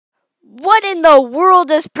What in the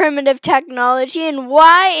world is primitive technology, and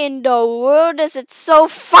why in the world is it so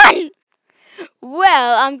fun?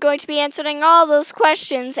 Well, I'm going to be answering all those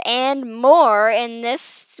questions and more in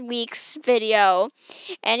this week's video.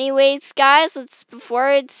 Anyways, guys, before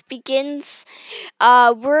it begins,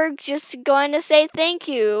 we're just going to say thank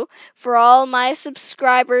you for all my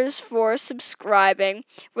subscribers for subscribing.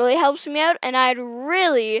 Really helps me out, and I'd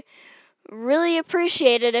really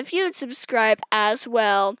appreciate it if you'd subscribe as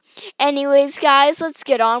well. Anyways, guys, let's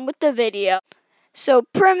get on with the video. So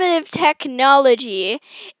primitive technology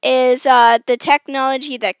is the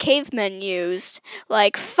technology that cavemen used,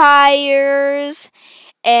 like fires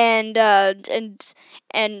and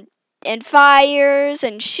fires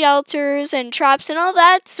and shelters and traps and all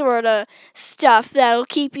that sort of stuff that'll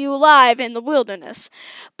keep you alive in the wilderness.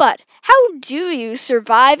 But how do you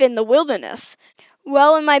survive in the wilderness?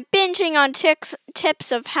 Well, in my binging on tips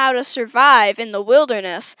of how to survive in the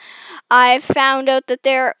wilderness, I found out that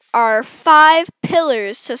there are 5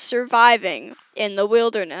 pillars to surviving in the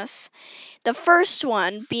wilderness. The first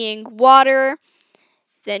one being water,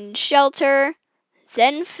 then shelter,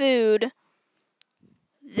 then food,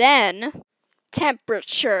 then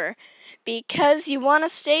temperature. Because you want to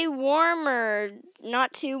stay warmer,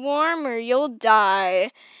 not too warm or you'll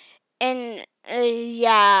die. And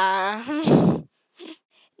yeah.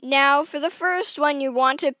 Now, for the first one, you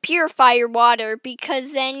want to purify your water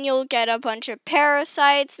because then you'll get a bunch of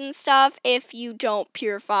parasites and stuff if you don't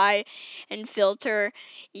purify and filter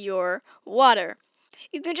your water.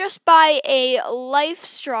 You can just buy a life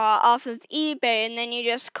straw off of eBay and then you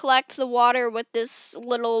just collect the water with this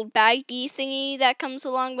little baggie thingy that comes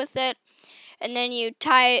along with it. And then you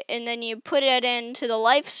put it into the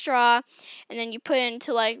life straw and then you put it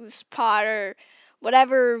into like this pot or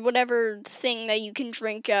whatever thing that you can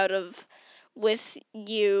drink out of with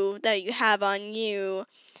you that you have on you,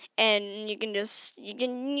 and you can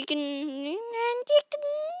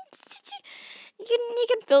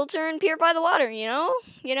filter and purify the water, you know,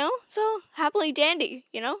 so happily dandy,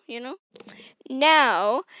 you know.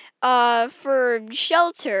 Now, for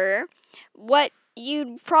shelter, what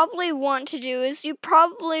you'd probably want to do is you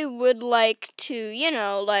probably would like to,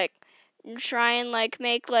 try and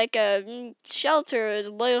make a shelter, a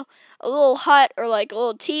little hut or like a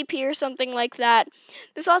little teepee or something like that.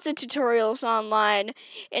 There's lots of tutorials online,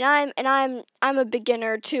 and I'm a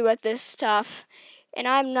beginner too at this stuff, and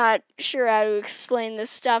I'm not sure how to explain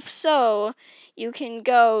this stuff. So you can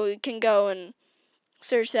go and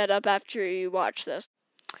search that up after you watch this.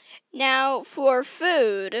 Now for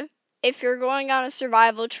food, if you're going on a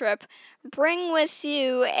survival trip, bring with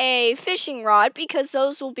you a fishing rod because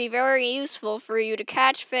those will be very useful for you to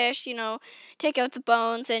catch fish, take out the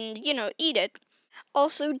bones and, eat it.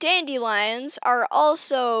 Also, dandelions are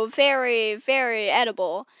also very, very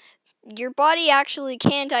edible. Your body actually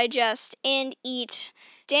can digest and eat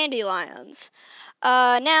dandelions.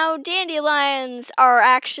 Now, dandelions are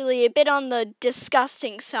actually a bit on the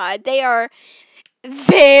disgusting side. They are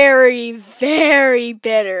very, very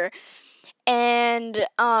bitter. And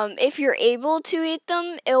if you're able to eat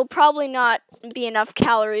them, it'll probably not be enough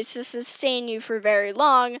calories to sustain you for very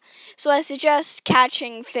long. So I suggest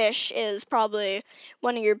catching fish is probably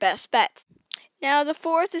one of your best bets. Now the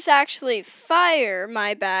fourth is actually fire,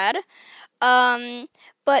 my bad.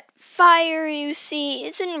 But fire, you see,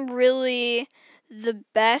 isn't really the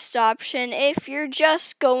best option if you're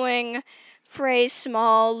just going for a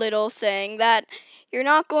small little thing that you're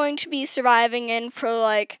not going to be surviving in for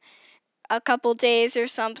like a couple days or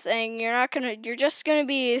something. You're just gonna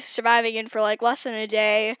be surviving in for like less than a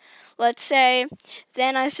day, let's say.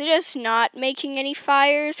 Then I suggest not making any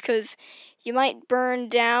fires because you might burn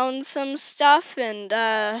down some stuff, and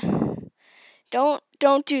don't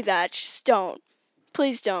do that. Just don't.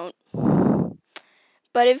 Please don't.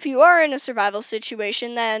 But if you are in a survival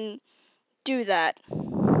situation, then do that.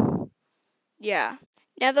 Yeah.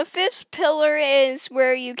 Now the fifth pillar is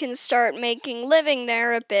where you can start making living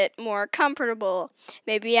there a bit more comfortable.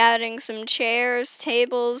 Maybe adding some chairs,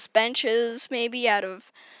 tables, benches, maybe out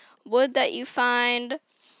of wood that you find.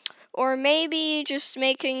 Or maybe just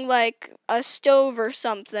making like a stove or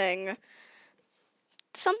something.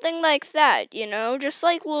 Something like that, just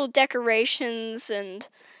like little decorations and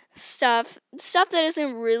stuff that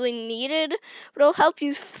isn't really needed, but it'll help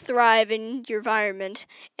you thrive in your environment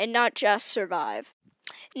and not just survive.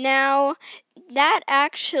 Now, that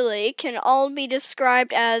actually can all be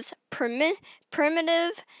described as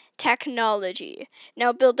primitive technology.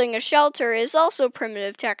 Now, building a shelter is also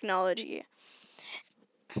primitive technology.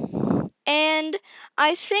 And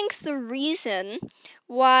I think the reason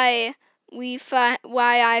why why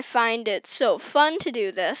I find it so fun to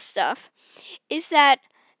do this stuff is that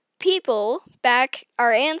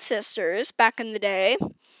our ancestors back in the day,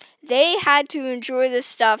 they had to enjoy this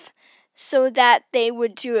stuff so that they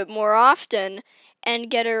would do it more often and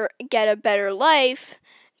get a better life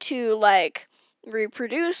to like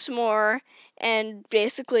reproduce more and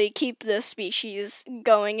basically keep the species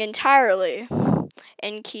going entirely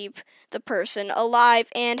and keep the person alive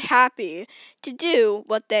and happy to do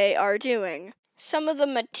what they are doing. Some of the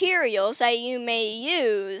materials that you may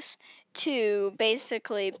use to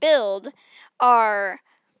basically build are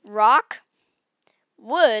rock,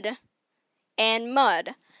 wood, and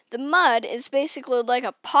mud. The mud is basically like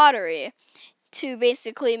a pottery to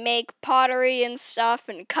basically make pottery and stuff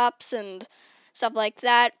and cups and stuff like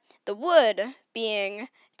that. The wood being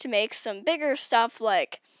to make some bigger stuff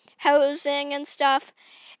like housing and stuff,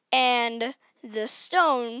 and the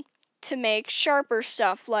stone to make sharper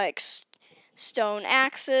stuff like stone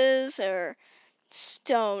axes or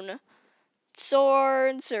stone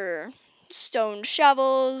swords or stone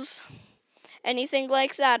shovels, anything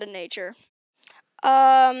like that in nature.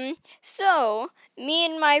 So me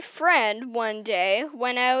and my friend one day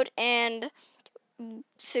went out and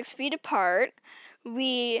 6 feet apart,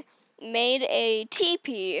 we made a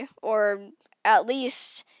teepee, or at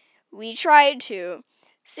least we tried to.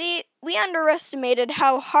 See, we underestimated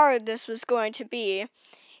how hard this was going to be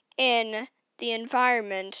in the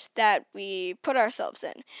environment that we put ourselves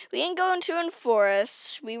in. We didn't go into a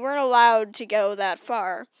forest. We weren't allowed to go that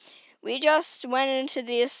far. We just went into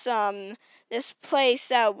this place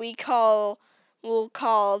that we'll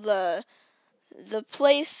call the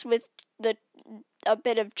place with a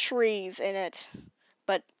bit of trees in it,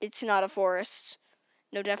 but it's not a forest.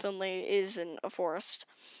 No, definitely isn't a forest.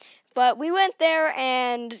 But we went there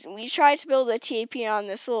and we tried to build a teepee on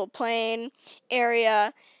this little plain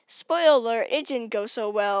area. Spoiler alert, it didn't go so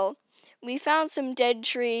well. We found some dead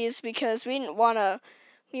trees because we didn't want to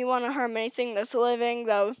harm anything that's living,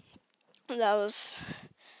 though that was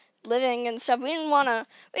living and stuff. We didn't want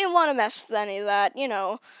to mess with any of that,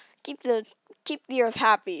 keep the earth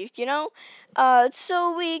happy,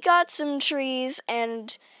 so we got some trees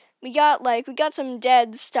and we got some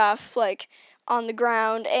dead stuff like on the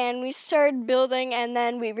ground, and we started building, and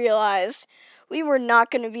then we realized we were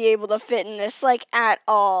not going to be able to fit in this like at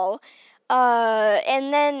all.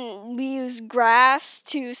 And then we used grass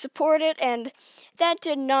to support it, and that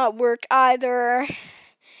did not work either.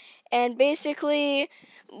 And basically,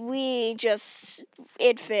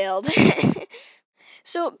 it failed.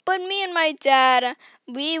 But me and my dad,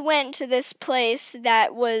 we went to this place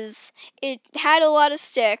it had a lot of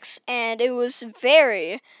sticks, and it was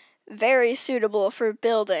very, very suitable for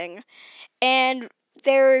building. And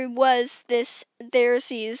there's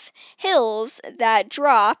these hills that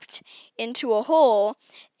dropped into a hole,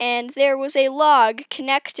 and there was a log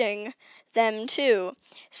connecting them too.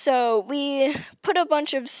 So we put a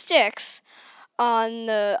bunch of sticks on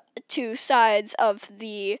the two sides of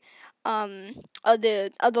the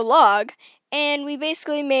log, and we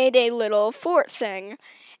basically made a little fort thing.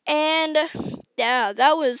 And yeah,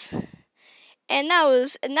 that was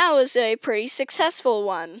a pretty successful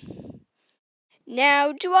one.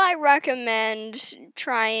 Now, do I recommend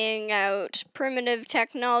trying out primitive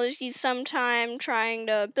technology sometime, trying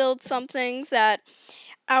to build something that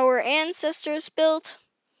our ancestors built?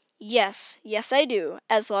 Yes, I do,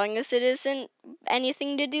 as long as it isn't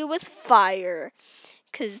anything to do with fire,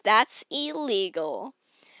 'cause that's illegal.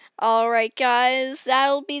 Alright guys,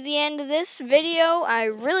 that'll be the end of this video. I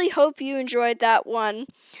really hope you enjoyed that one.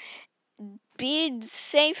 Be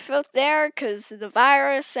safe out there, 'cause the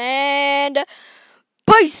virus, and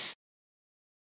peace!